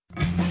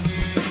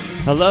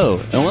Hello,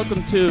 and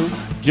welcome to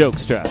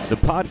Jokestrap, the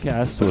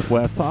podcast with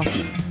Wes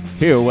Hoffman.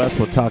 Here, Wes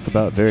will talk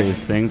about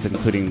various things,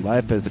 including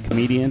life as a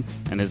comedian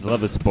and his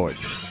love of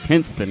sports,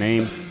 hence the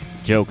name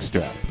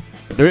Jokestrap.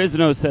 There is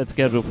no set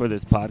schedule for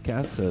this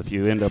podcast, so if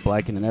you end up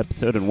liking an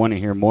episode and want to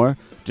hear more,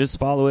 just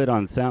follow it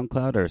on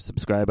SoundCloud or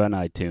subscribe on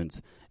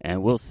iTunes,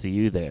 and we'll see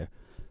you there.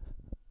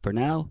 For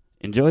now,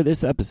 enjoy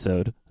this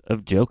episode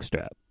of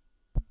Jokestrap.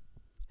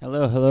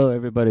 Hello,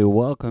 everybody.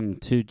 Welcome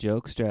to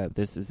Jokestrap.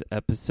 This is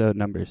episode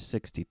number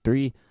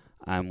 63.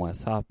 I'm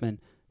Wes Hoffman.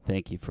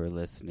 Thank you for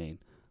listening.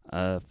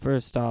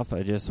 First off,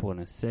 I just want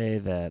to say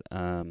that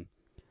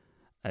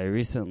I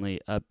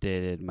recently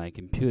updated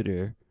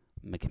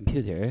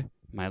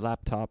my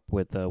laptop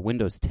with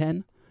Windows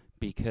 10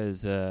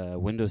 because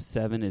Windows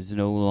 7 is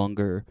no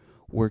longer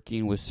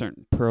working with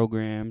certain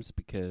programs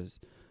because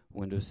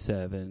Windows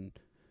 7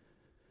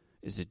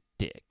 is a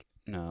dick.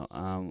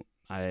 No,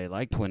 I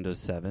liked Windows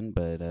 7,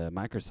 but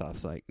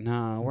Microsoft's like,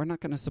 no, we're not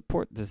going to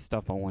support this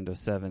stuff on Windows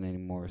 7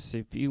 anymore. So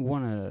if you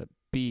want to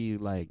be,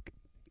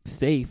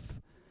 safe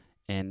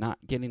and not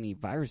get any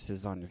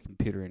viruses on your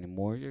computer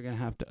anymore, you're going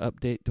to have to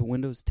update to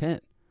Windows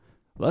 10.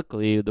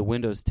 Luckily, the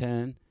Windows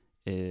 10,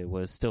 it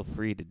was still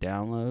free to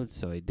download,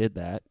 so I did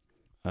that.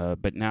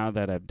 But now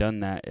that I've done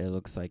that, it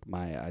looks like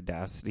my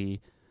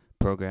Audacity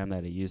program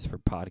that I use for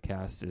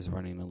podcast is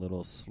running a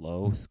little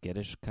slow,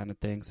 skittish kind of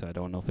thing, so I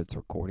don't know if it's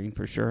recording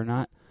for sure or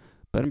not.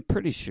 But I'm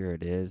pretty sure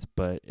it is.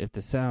 But if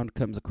the sound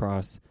comes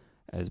across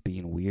as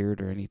being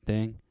weird or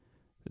anything,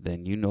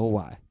 then you know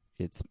why.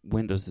 It's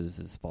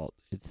Windows' fault.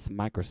 It's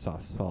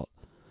Microsoft's fault.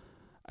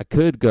 I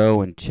could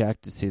go and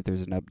check to see if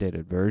there's an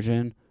updated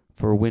version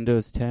for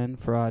Windows 10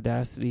 for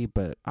Audacity,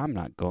 but I'm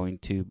not going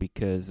to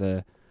because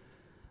I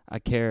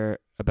care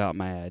about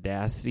my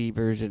Audacity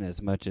version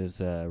as much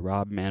as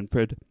Rob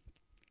Manfred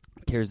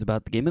cares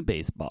about the game of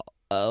baseball.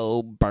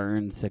 Oh,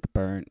 burn, sick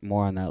burn.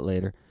 More on that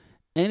later.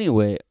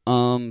 Anyway,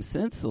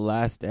 since the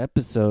last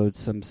episode,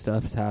 some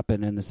stuff's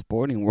happened in the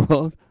sporting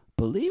world.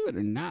 Believe it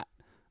or not.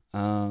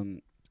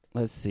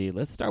 Let's see.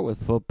 Let's start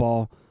with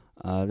football.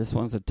 This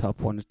one's a tough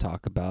one to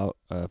talk about,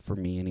 for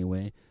me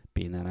anyway,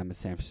 being that I'm a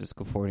San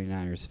Francisco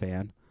 49ers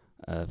fan.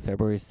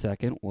 February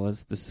 2nd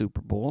was the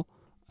Super Bowl.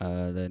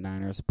 The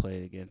Niners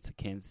played against the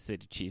Kansas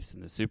City Chiefs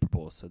in the Super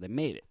Bowl, so they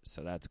made it.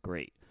 So that's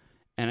great.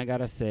 And I got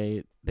to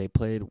say, they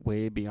played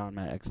way beyond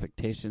my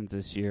expectations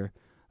this year.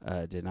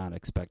 Did not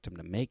expect them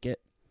to make it.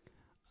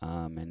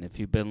 And if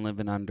you've been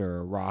living under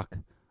a rock,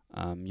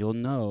 you'll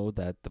know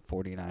that the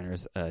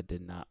 49ers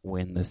did not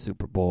win the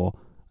Super Bowl.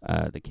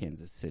 The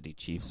Kansas City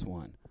Chiefs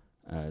won.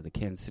 The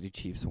Kansas City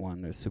Chiefs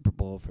won the Super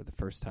Bowl for the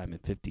first time in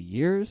 50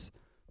 years.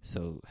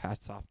 So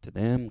hats off to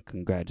them.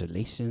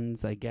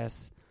 Congratulations, I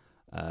guess.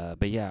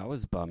 But yeah, I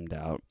was bummed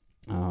out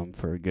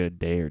for a good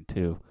day or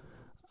two.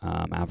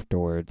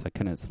 Afterwards, I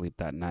couldn't sleep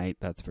that night,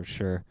 that's for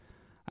sure.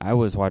 I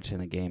was watching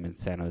the game in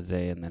San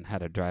Jose and then had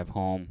to drive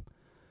home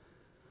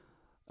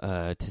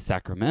to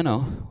Sacramento,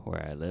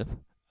 where I live.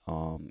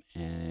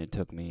 And it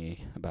took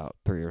me about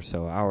 3 or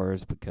so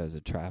hours because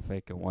of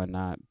traffic and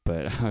whatnot.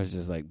 But I was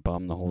just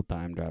bummed the whole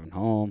time driving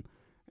home.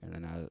 And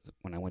then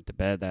when I went to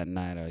bed that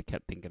night, I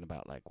kept thinking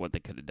about what they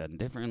could have done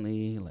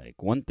differently.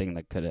 One thing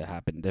that could have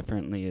happened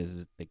differently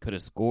is they could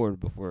have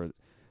scored before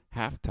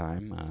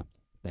halftime.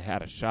 They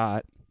had a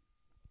shot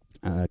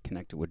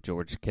connected with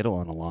George Kittle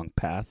on a long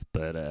pass,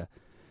 but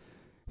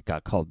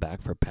got called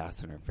back for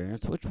pass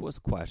interference, which was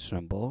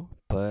questionable.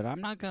 But I'm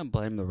not going to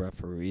blame the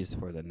referees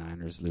for the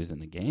Niners losing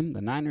the game.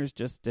 The Niners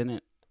just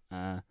didn't,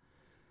 I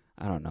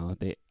don't know.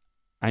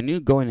 I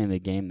knew going into the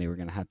game they were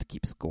going to have to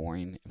keep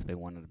scoring if they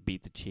wanted to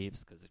beat the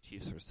Chiefs because the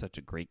Chiefs were such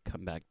a great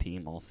comeback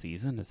team all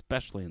season,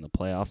 especially in the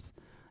playoffs.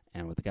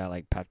 And with a guy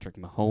like Patrick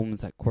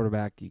Mahomes at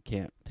quarterback, you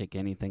can't take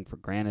anything for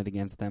granted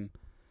against them.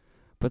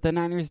 But the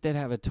Niners did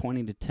have a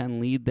 20-10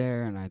 lead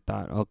there, and I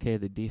thought, okay,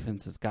 the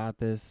defense has got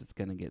this. It's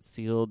going to get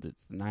sealed. The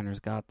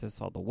Niners got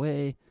this all the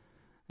way.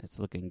 It's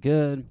looking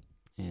good.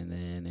 And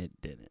then it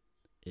didn't.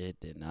 It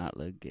did not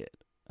look good.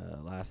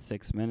 Last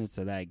 6 minutes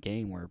of that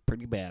game were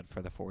pretty bad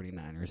for the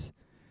 49ers,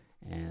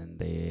 and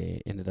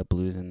they ended up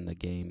losing the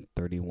game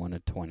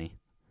 31-20.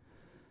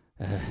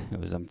 It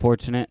was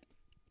unfortunate.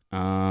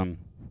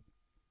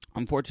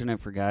 Unfortunate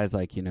for guys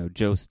like,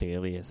 Joe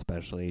Staley,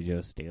 especially.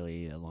 Joe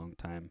Staley, a long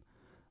time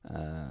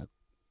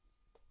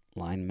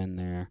lineman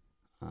there.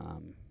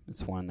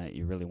 It's one that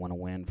you really want to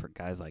win for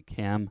guys like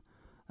him.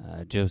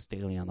 Joe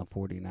Staley on the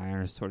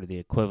 49ers, sort of the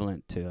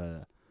equivalent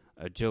to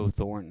a Joe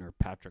Thornton or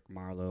Patrick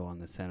Marleau on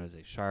the San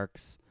Jose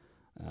Sharks.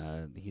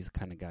 He's the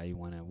kind of guy you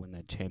want to win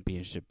that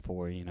championship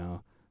for,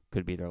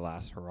 Could be their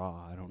last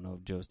hurrah. I don't know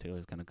if Joe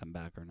Staley's going to come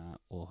back or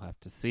not. We'll have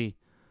to see.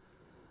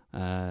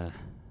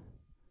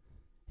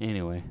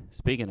 Anyway,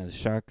 speaking of the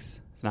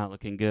Sharks, it's not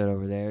looking good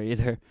over there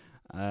either.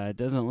 It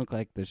doesn't look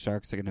like the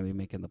Sharks are going to be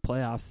making the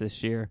playoffs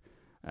this year.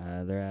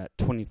 They're at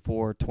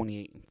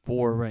 28-4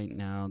 right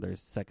now. They're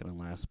second and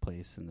last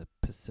place in the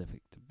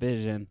Pacific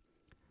Division.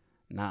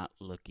 Not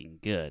looking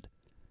good.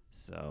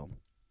 So,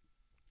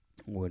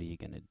 what are you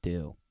going to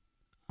do?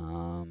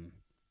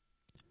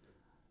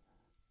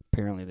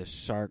 apparently the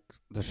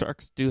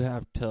Sharks do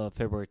have till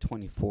February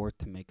 24th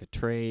to make a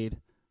trade.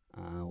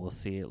 We'll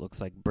see. It looks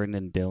like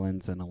Brendan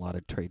Dillon's in a lot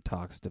of trade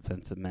talks,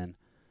 defensive men,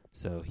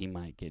 so he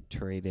might get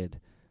traded.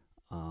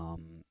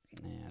 And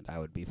I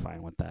would be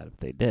fine with that if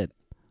they did.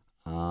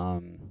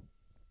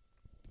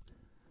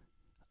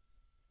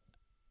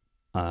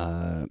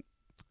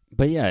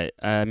 But yeah,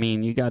 I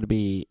mean, you got to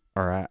be,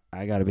 or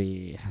I got to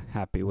be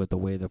happy with the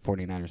way the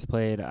 49ers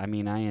played. I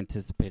mean, I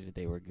anticipated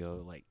they would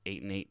go like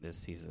 8-8 this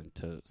season,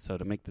 so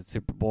to make the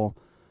Super Bowl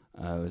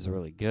was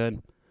really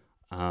good.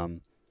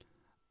 And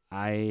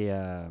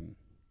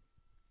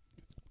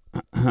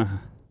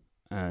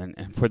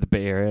for the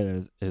Bay Area,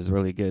 it is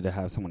really good to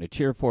have someone to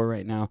cheer for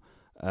right now.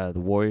 The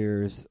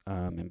Warriors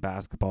in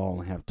basketball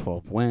only have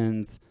 12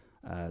 wins.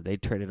 They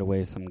traded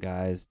away some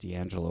guys.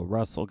 D'Angelo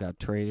Russell got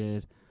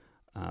traded.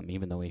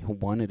 Even though he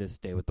wanted to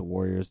stay with the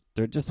Warriors,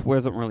 there just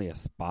wasn't really a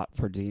spot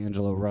for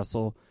D'Angelo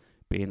Russell,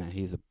 being that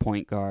he's a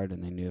point guard,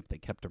 and they knew if they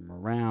kept him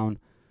around,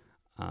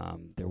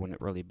 there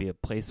wouldn't really be a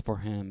place for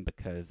him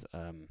because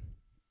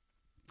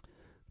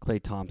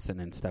Klay Thompson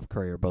and Steph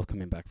Curry are both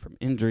coming back from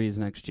injuries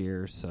next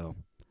year, so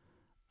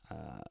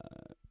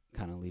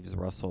kind of leaves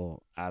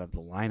Russell out of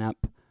the lineup.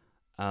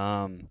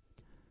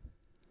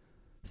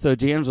 So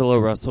D'Angelo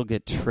Russell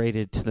get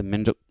traded to the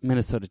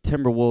Minnesota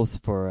Timberwolves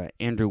for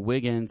Andrew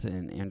Wiggins,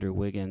 and Andrew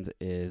Wiggins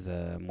is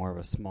more of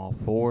a small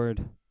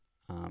forward,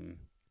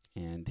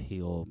 and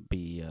he'll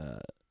be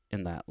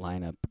in that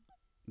lineup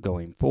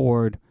going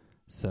forward.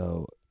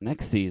 So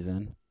next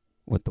season,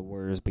 with the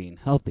Warriors being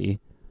healthy,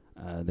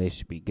 they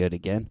should be good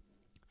again.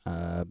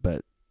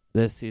 But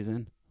this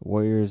season,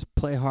 Warriors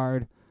play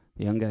hard,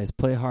 the young guys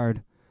play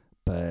hard,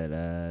 but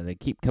they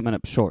keep coming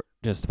up short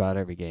just about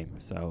every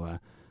game. So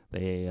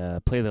they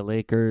play the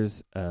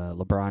Lakers,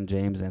 LeBron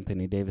James,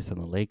 Anthony Davis,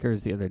 and the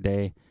Lakers the other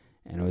day,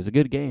 and it was a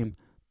good game,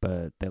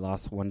 but they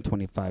lost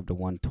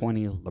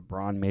 125-120.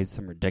 LeBron made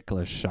some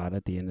ridiculous shot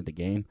at the end of the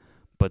game,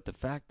 but the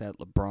fact that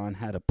LeBron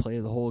had to play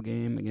the whole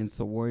game against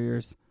the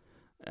Warriors,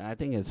 I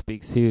think it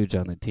speaks huge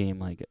on the team.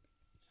 Like,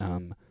 I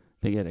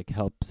think it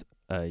helps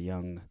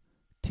young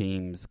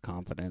teams'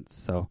 confidence.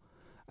 So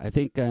I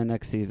think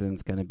next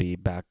season's going to be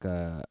back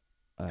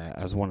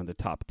as one of the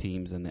top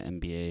teams in the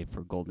NBA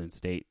for Golden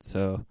State.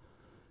 So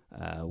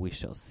we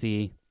shall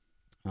see.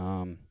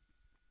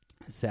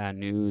 Sad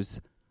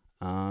news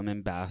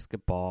in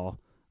basketball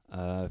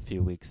a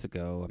few weeks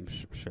ago. I'm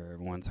sure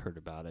everyone's heard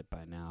about it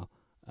by now.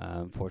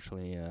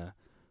 Unfortunately,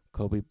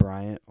 Kobe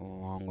Bryant,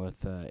 along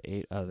with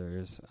 8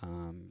 others,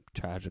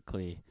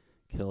 tragically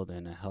killed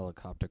in a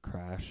helicopter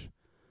crash.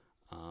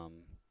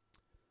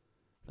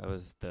 That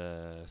was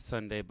the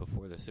Sunday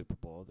before the Super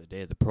Bowl, the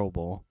day of the Pro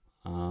Bowl.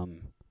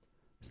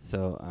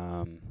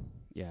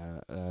 Yeah,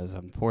 it was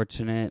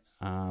unfortunate.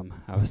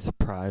 I was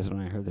surprised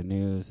when I heard the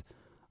news.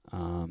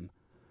 A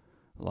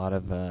lot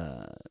of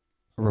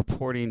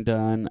reporting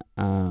done.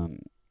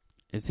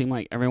 It seemed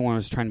like everyone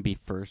was trying to be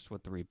first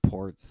with the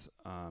reports,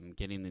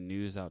 getting the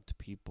news out to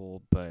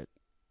people, but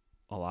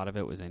a lot of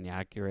it was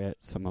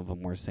inaccurate. Some of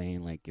them were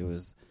saying like it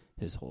was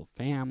his whole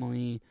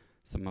family.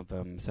 Some of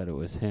them said it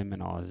was him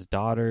and all his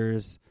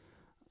daughters.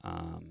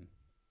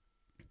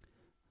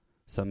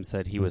 Some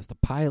said he was the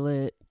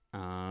pilot.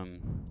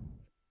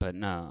 But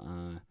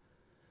no,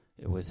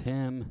 it was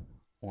him,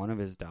 one of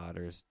his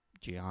daughters,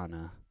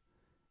 Gianna,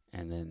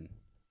 and then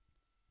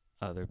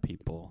other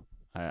people.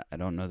 I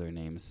don't know their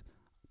names,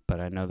 but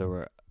I know there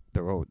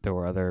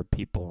were other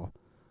people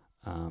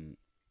on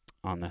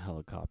the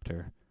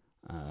helicopter,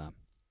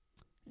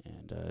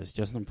 and it's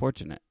just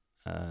unfortunate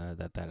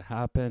that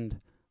happened.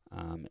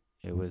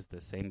 It was the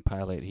same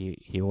pilot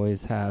he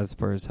always has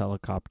for his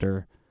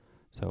helicopter,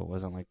 so it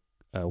wasn't like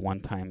a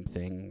one-time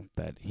thing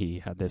that he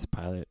had this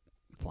pilot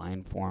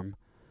flying for him.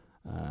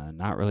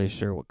 Not really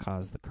sure what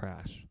caused the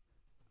crash.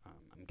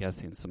 I'm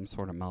guessing some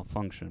sort of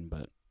malfunction,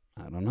 but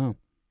I don't know.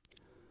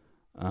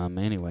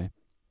 Anyway.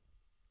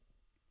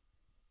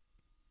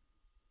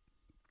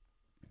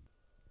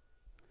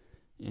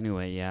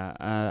 Yeah,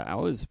 I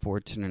was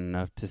fortunate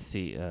enough to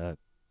see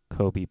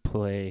Kobe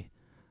play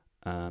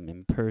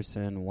in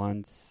person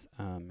once.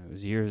 It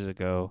was years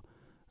ago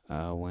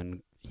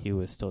when he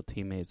was still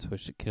teammates with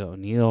Shaquille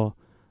O'Neal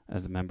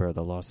as a member of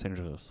the Los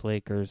Angeles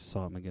Lakers.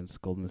 Saw him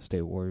against Golden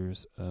State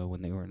Warriors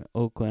when they were in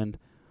Oakland.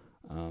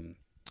 I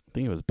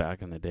think it was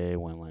back in the day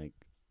when like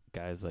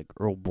guys like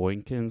Earl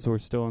Boykins were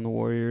still on the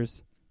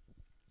Warriors.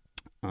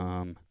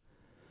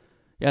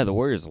 Yeah, the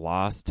Warriors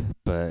lost,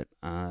 but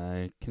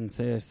I can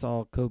say I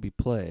saw Kobe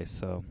play,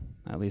 so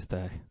at least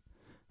I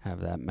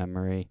have that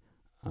memory.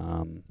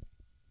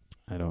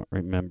 I don't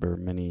remember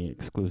many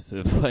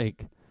exclusive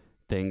like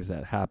things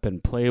that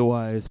happened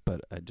play-wise,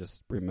 but I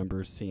just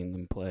remember seeing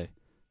them play.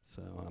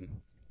 So,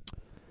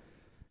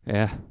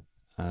 yeah,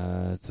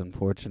 it's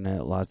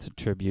unfortunate. Lots of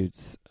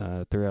tributes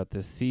throughout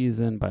this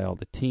season by all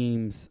the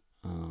teams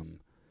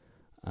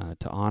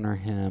to honor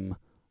him,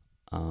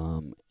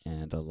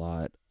 and a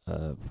lot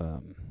of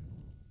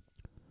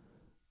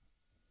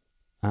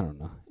I don't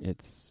know.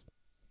 It's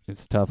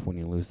tough when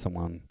you lose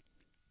someone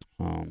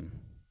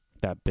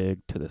that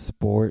big to the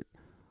sport.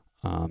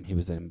 He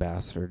was an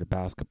ambassador to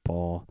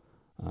basketball.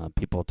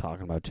 People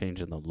talking about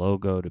changing the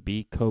logo to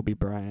be Kobe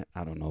Bryant.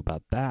 I don't know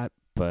about that,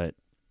 but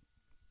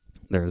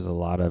there's a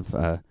lot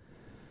of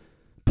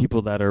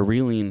people that are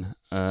reeling,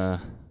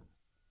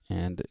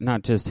 and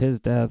not just his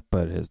death,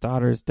 but his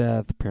daughter's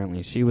death.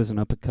 Apparently, she was an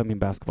up-and-coming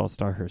basketball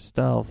star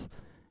herself,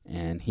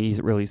 and he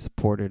really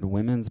supported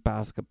women's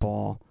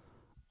basketball.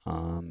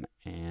 And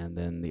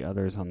then the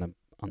others on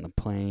the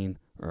plane,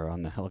 or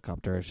on the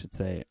helicopter, I should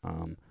say,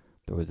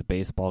 there was a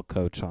baseball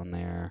coach on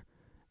there,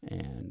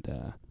 and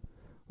a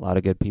lot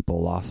of good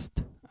people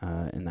lost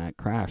in that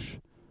crash.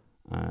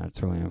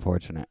 It's really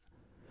unfortunate.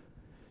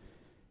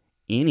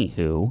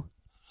 Anywho,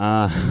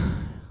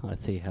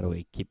 let's see, how do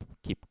we keep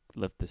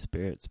lift the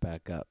spirits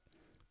back up?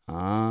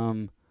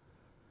 How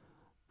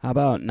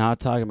about not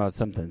talking about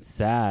something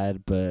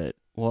sad, but,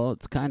 well,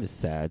 it's kind of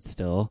sad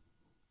still,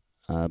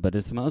 but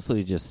it's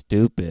mostly just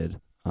stupid.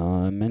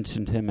 I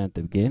mentioned him at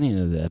the beginning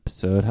of the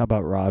episode. How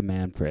about Rob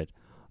Manfred?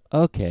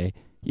 Okay,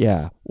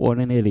 yeah, what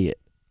an idiot.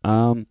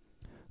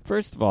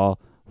 First of all,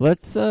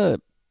 let's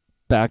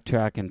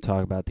backtrack and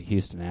talk about the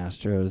Houston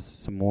Astros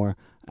some more.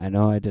 I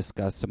know I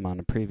discussed them on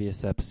a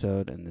previous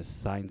episode, in this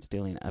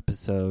sign-stealing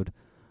episode.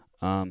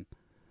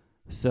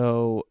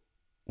 So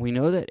we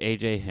know that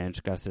A.J.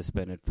 Hinch got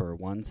suspended for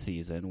 1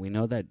 season. We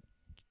know that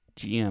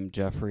GM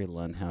Jeffrey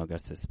Lundhau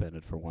got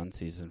suspended for 1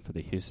 season for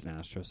the Houston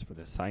Astros for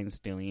the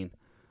sign-stealing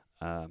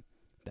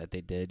that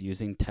they did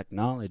using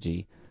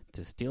technology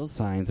to steal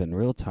signs in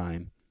real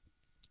time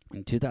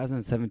in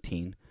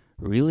 2017,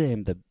 relay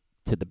them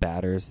to the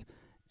batters,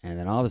 and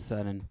then all of a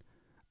sudden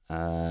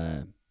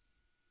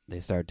they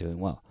start doing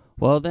well.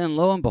 Well, then,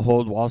 lo and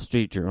behold, Wall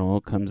Street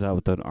Journal comes out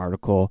with an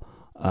article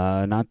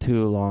not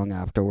too long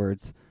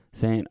afterwards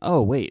saying,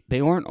 oh, wait,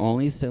 they weren't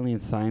only stealing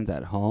signs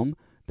at home,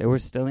 they were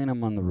stealing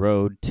them on the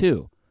road,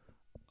 too.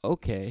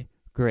 Okay,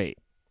 great.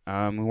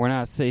 We're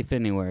not safe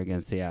anywhere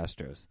against the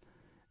Astros.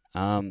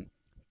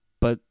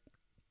 But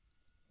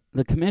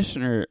the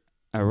commissioner,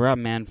 Rob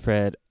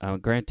Manfred,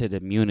 granted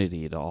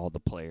immunity to all the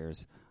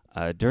players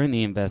during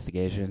the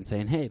investigation,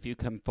 saying, hey, if you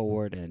come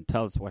forward and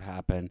tell us what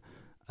happened,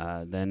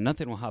 then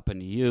nothing will happen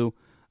to you.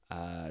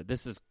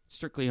 This is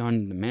strictly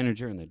on the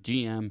manager and the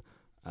GM.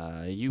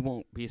 You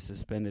won't be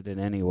suspended in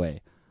any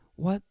way.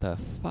 What the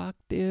fuck,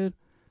 dude?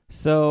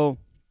 So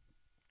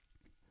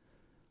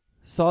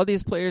all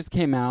these players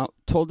came out,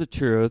 told the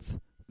truth.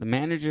 The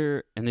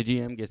manager and the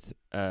GM gets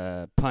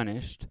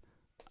punished.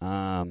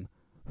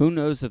 Who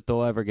knows if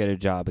they'll ever get a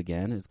job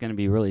again? It's going to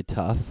be really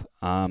tough.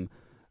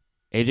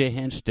 AJ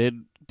Hinch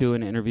did do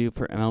an interview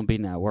for MLB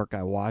Network.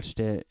 I watched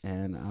it,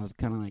 and I was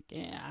kind of like,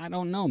 yeah, I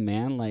don't know,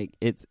 man. Like,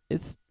 it's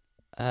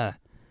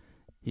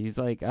he's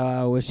like, oh,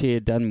 I wish he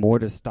had done more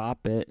to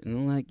stop it. And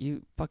I'm like,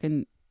 you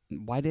fucking,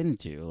 why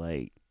didn't you?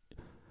 Like,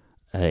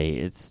 hey,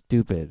 it's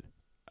stupid.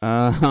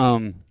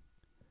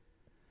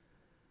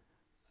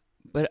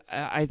 But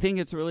I think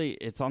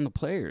it's on the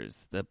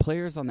players. The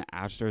players on the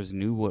Astros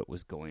knew what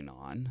was going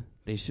on.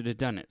 They should have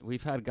done it.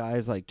 We've had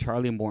guys like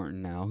Charlie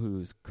Morton now,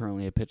 who's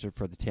currently a pitcher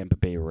for the Tampa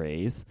Bay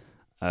Rays.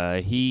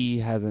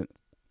 He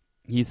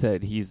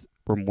said he's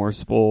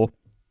remorseful.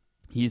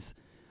 He's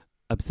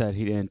upset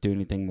he didn't do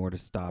anything more to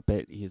stop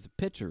it. He's a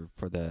pitcher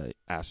for the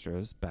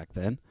Astros back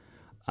then.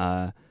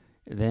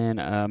 Then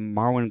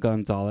Marwin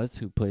Gonzalez,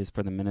 who plays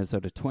for the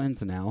Minnesota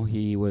Twins now,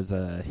 he was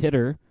a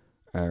hitter,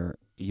 or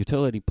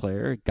utility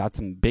player, got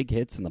some big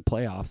hits in the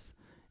playoffs,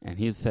 and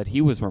he said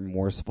he was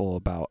remorseful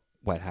about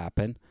what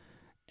happened.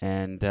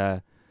 And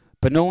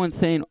but no one's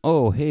saying,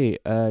 oh, hey,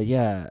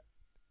 yeah,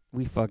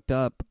 we fucked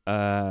up,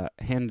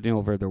 handing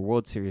over their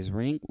World Series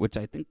ring, which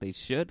I think they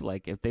should.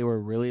 Like, if they were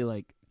really,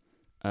 like,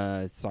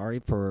 sorry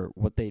for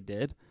what they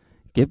did,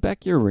 give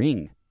back your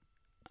ring.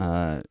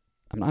 I'm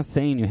not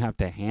saying you have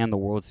to hand the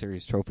World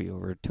Series trophy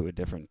over to a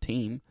different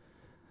team.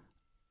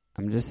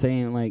 I'm just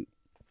saying, like,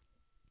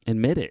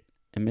 admit it.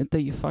 Admit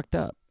that you fucked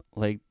up.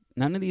 Like,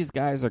 none of these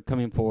guys are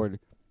coming forward.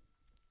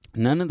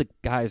 None of the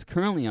guys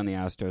currently on the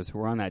Astros who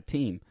are on that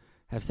team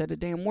have said a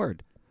damn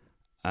word.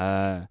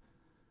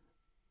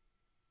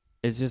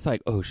 It's just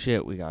like, oh,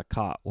 shit, we got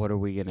caught. What are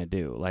we going to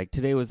do? Like,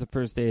 today was the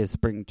first day of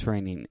spring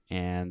training,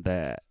 and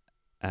the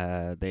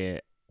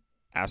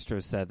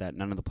Astros said that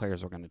none of the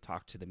players were going to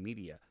talk to the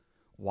media.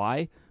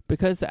 Why?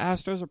 Because the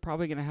Astros are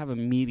probably going to have a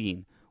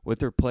meeting with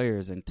their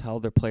players and tell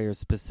their players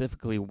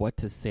specifically what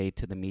to say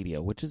to the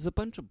media, which is a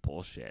bunch of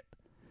bullshit.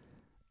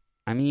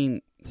 I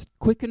mean,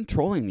 quit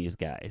controlling these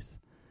guys.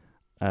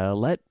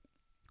 Let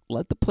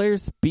the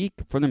players speak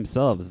for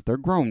themselves. They're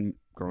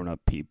grown-up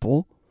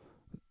people.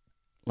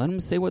 Let them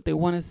say what they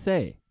want to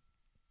say.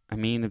 I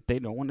mean, if they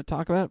don't want to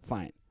talk about it,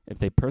 fine. If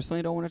they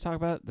personally don't want to talk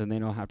about it, then they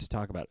don't have to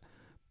talk about it.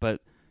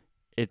 But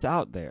it's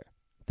out there.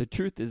 The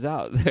truth is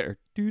out there.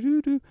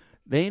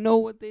 They know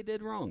what they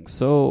did wrong.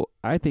 So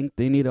I think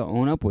they need to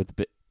own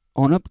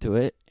up to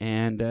it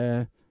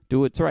and do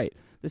what's right.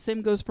 The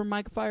same goes for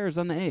Mike Fiers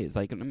on the A's.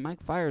 Like,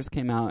 Mike Fiers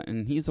came out,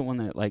 and he's the one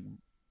that, like,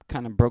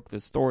 kind of broke the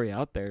story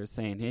out there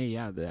saying, hey,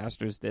 yeah, the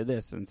Astros did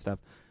this and stuff.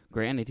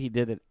 Granted, he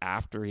did it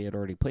after he had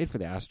already played for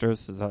the Astros,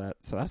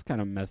 so that's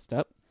kind of messed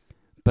up.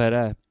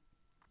 But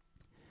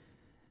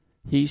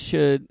he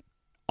should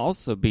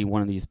also be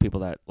one of these people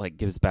that like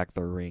gives back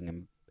the ring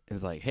and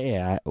is like,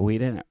 hey, we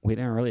didn't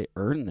really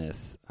earn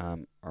this,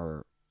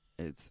 or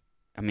it's.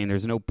 I mean,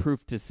 there's no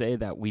proof to say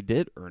that we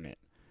did earn it,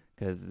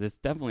 because this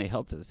definitely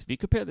helped us. If you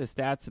compare the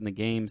stats in the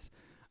games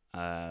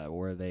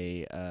where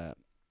they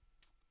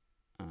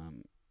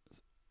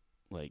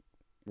like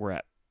were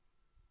at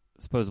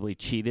supposedly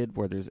cheated,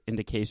 where there's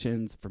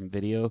indications from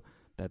video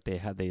that they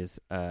had these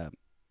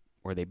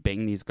where they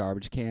bang these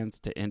garbage cans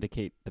to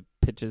indicate the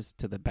pitches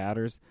to the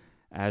batters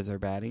as they're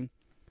batting.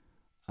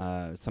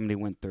 Somebody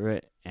went through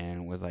it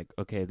and was like,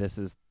 okay, this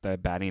is the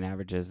batting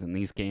averages in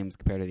these games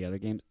compared to the other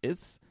games.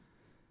 It's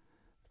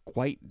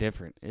quite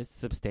different. It's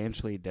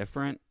substantially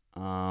different.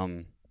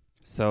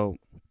 So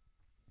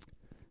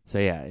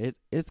yeah,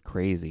 it's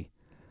crazy.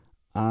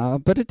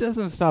 But it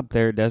doesn't stop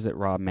there, does it,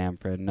 Rob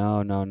Manfred?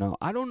 No.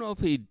 I don't know if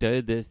he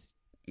did this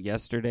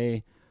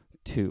yesterday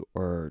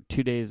or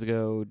 2 days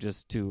ago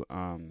just to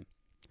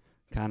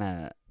kind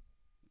of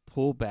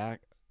pull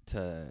back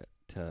to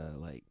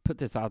like put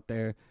this out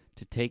there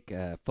to take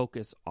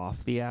focus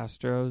off the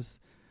Astros.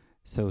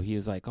 So he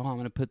was like, I'm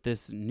going to put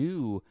this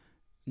new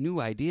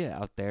idea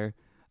out there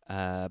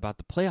about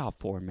the playoff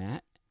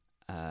format.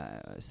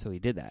 So he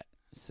did that.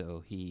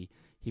 So he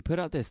put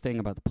out this thing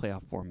about the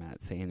playoff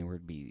format saying there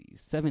would be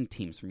 7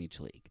 teams from each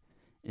league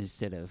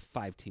instead of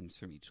 5 teams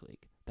from each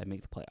league that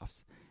make the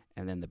playoffs.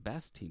 And then the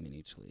best team in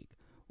each league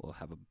will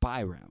have a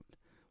bye round,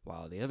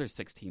 while the other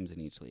 6 teams in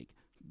each league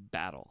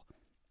battle.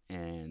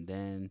 And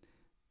then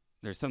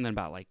there's something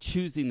about like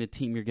choosing the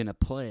team you're going to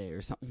play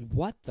or something.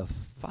 What the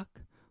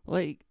fuck?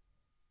 Like,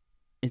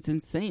 it's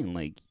insane.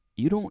 Like,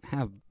 you don't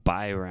have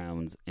bye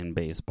rounds in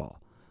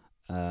baseball.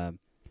 I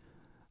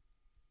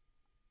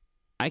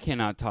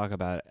cannot talk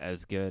about it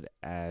as good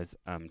as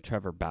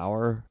Trevor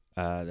Bauer,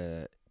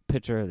 the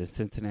pitcher of the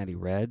Cincinnati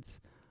Reds.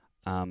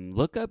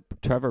 Look up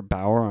Trevor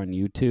Bauer on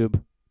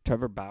YouTube.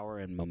 Trevor Bauer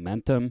and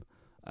Momentum.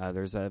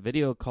 There's a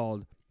video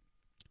called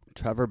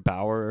Trevor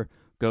Bauer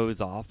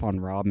Goes Off on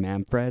Rob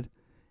Manfred,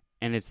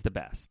 and it's the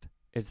best.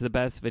 It's the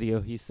best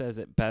video. He says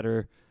it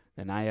better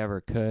than I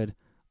ever could,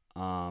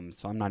 so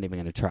I'm not even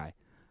going to try.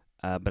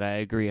 But I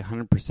agree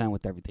 100%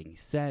 with everything he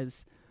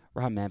says.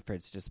 Rob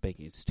Manfred's just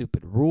making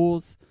stupid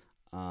rules,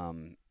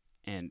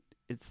 and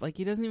it's like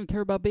he doesn't even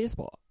care about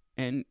baseball.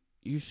 And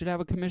you should have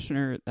a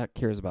commissioner that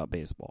cares about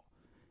baseball.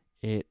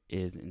 It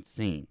is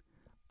insane.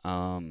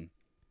 And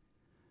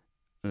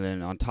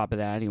then on top of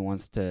that, he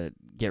wants to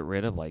get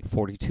rid of like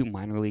 42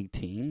 minor league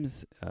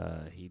teams.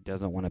 He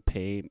doesn't want to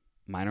pay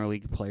minor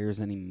league players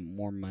any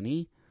more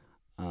money.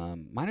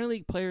 Minor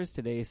league players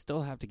today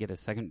still have to get a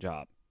second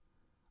job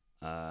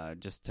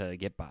just to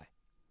get by.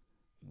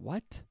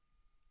 What?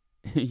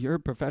 You're a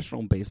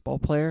professional baseball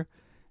player,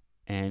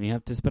 and you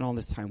have to spend all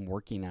this time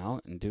working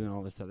out and doing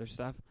all this other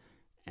stuff.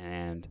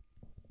 And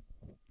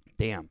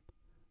damn,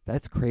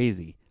 that's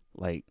crazy.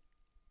 Like,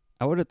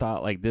 I would have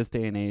thought, like, this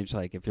day and age,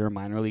 like, if you're a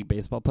minor league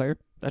baseball player,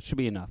 that should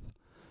be enough.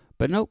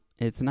 But nope,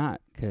 it's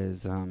not,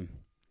 because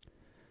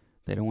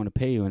they don't want to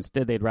pay you.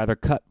 Instead, they'd rather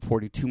cut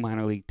 42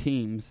 minor league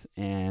teams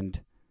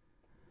and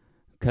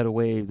cut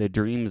away the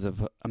dreams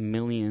of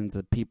millions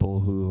of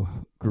people who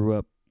grew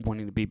up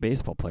wanting to be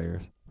baseball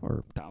players,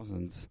 or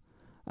thousands.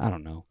 I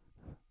don't know.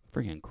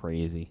 Freaking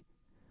crazy.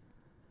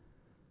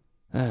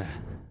 I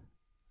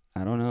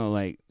don't know.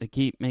 Like, they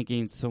keep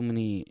making so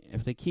many.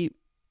 If they keep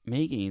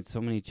making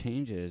so many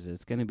changes,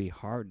 it's going to be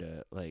hard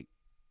to, like,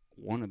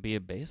 want to be a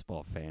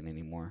baseball fan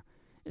anymore.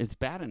 It's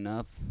bad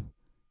enough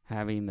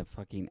having the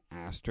fucking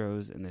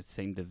Astros in the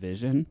same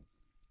division.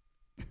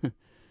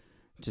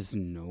 Just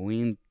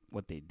knowing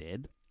what they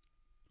did.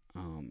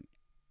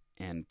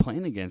 And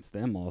playing against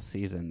them all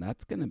season,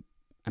 that's going to,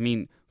 I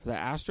mean, for the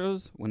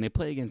Astros, when they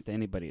play against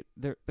anybody,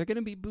 they're going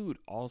to be booed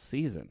all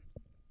season.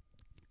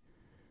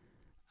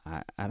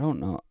 I don't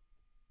know.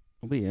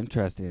 It'll be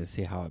interesting to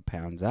see how it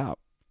pans out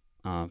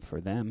for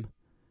them.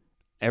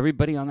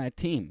 Everybody on that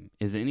team,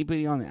 is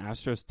anybody on the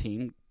Astros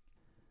team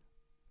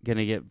going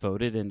to get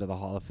voted into the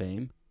Hall of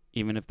Fame,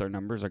 even if their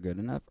numbers are good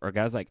enough? Or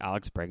guys like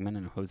Alex Bregman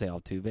and Jose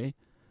Altuve,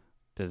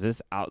 does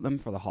this out them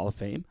for the Hall of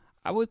Fame?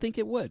 I would think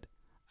it would.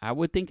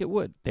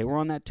 They were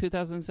on that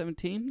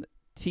 2017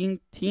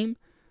 team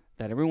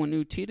that everyone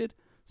knew cheated.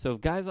 So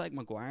if guys like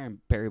McGwire and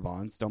Barry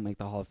Bonds don't make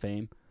the Hall of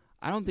Fame,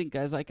 I don't think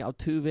guys like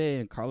Altuve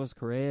and Carlos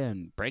Correa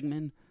and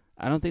Bregman,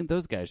 I don't think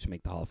those guys should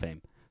make the Hall of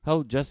Fame.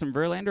 Hell, Justin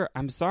Verlander,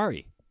 I'm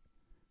sorry.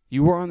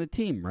 You were on the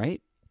team,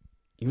 right?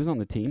 He was on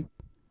the team.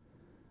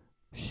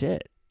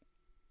 Shit.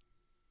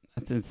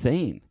 That's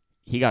insane.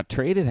 He got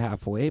traded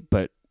halfway,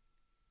 but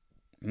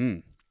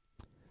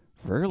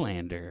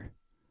Verlander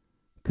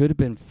could have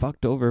been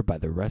fucked over by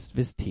the rest of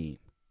his team.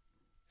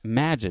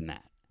 Imagine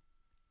that.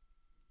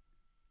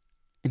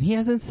 And he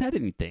hasn't said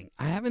anything.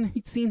 I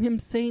haven't seen him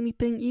say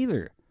anything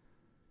either.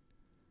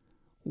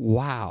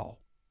 Wow.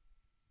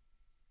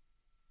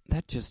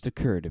 That just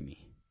occurred to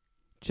me.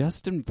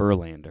 Justin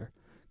Verlander.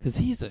 Because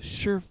he's a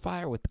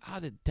surefire,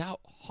 without a doubt,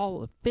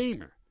 Hall of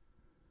Famer.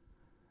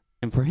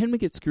 And for him to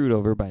get screwed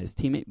over by his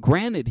teammate,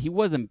 granted, he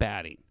wasn't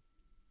batting.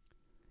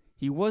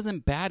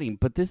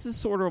 But this is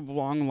sort of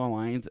along the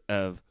lines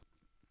of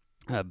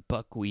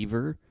Buck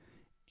Weaver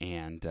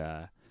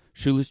and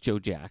Shoeless Joe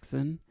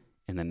Jackson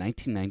in the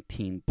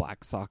 1919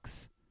 Black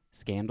Sox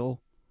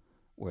scandal,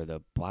 where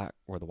the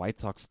White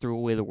Sox threw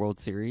away the World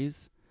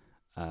Series,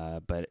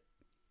 but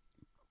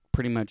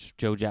pretty much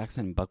Joe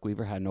Jackson and Buck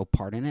Weaver had no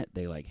part in it.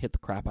 They hit the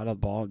crap out of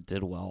the ball,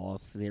 did well all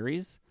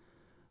series,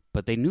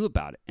 but they knew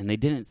about it and they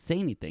didn't say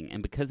anything.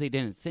 And because they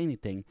didn't say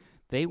anything,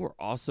 they were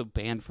also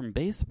banned from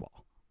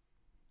baseball.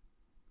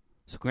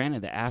 So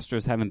granted, the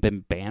Astros haven't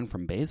been banned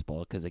from baseball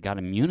because they got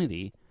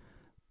immunity,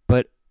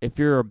 but if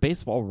you're a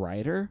baseball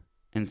writer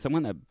and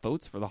someone that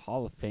votes for the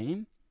Hall of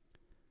Fame,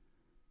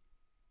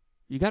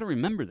 you got to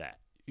remember that.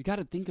 You got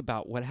to think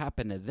about what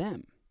happened to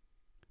them.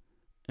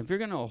 If you're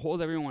going to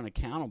hold everyone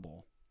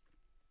accountable,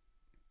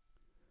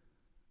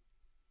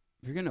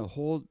 if you're going to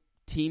hold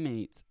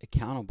teammates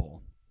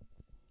accountable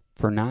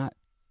for not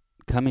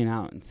coming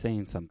out and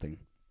saying something,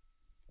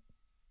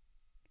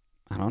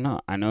 I don't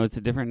know. I know it's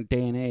a different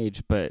day and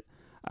age, but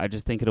I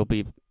just think it'll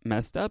be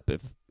messed up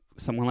if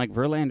someone like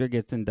Verlander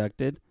gets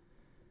inducted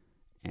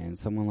and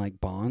someone like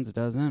Bonds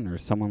doesn't, or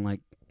someone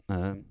like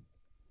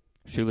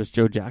Shoeless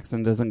Joe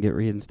Jackson doesn't get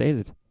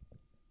reinstated.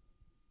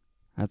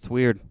 That's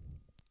weird.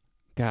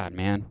 God,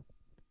 man.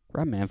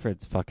 Rob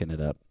Manfred's fucking it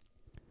up.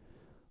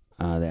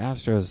 The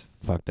Astros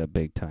fucked up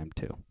big time,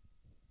 too.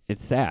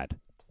 It's sad.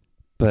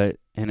 But,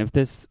 and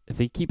if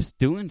he keeps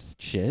doing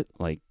shit,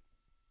 like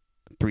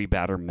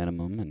 3-batter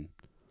minimum and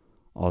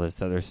all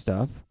this other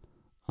stuff,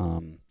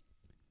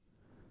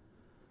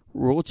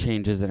 rule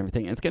changes and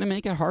everything, it's going to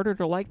make it harder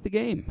to like the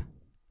game.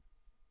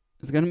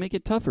 It's going to make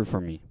it tougher for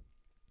me.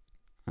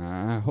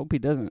 I hope he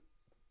doesn't.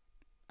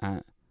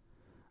 I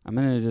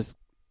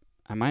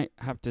might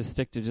have to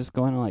stick to just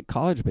going to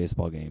college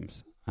baseball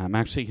games. I'm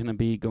actually going to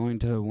be going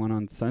to one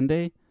on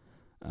Sunday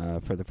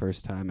for the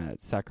first time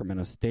at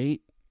Sacramento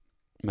State.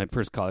 My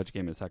first college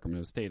game at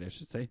Sacramento State, I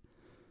should say.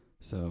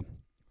 So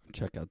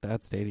check out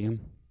that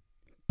stadium.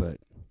 But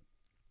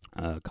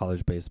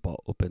college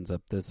baseball opens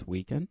up this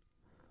weekend.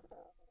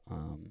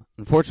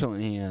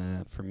 Unfortunately,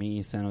 for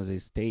me, San Jose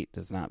State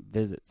does not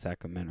visit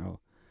Sacramento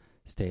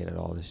State at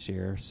all this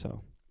year,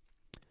 so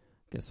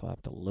I guess I'll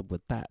have to live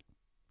with that.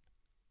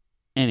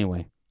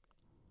 Anyway.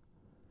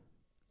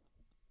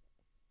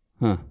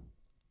 I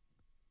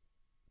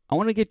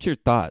want to get your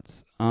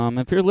thoughts.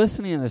 If you're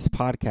listening to this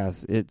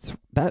podcast,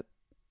 that's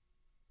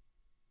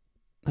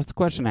the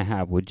question I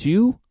have. Would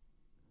you,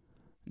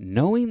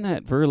 knowing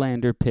that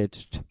Verlander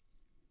pitched,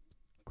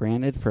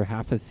 granted for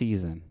half a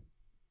season,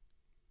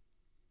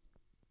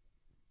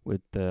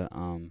 with the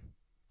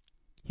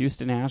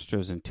Houston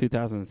Astros in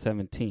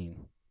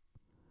 2017,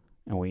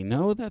 and we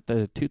know that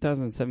the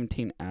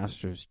 2017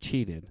 Astros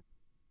cheated,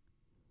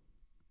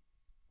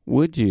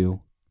 would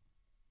you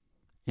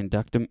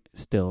induct him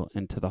still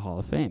into the Hall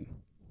of Fame?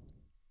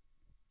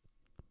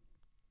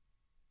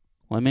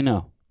 Let me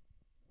know.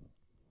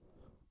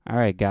 All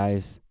right,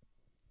 guys.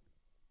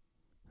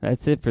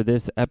 That's it for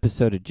this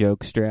episode of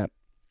Jokestrap.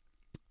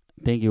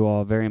 Thank you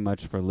all very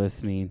much for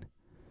listening,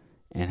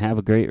 and have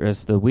a great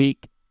rest of the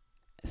week.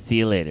 See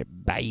you later.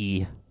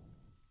 Bye.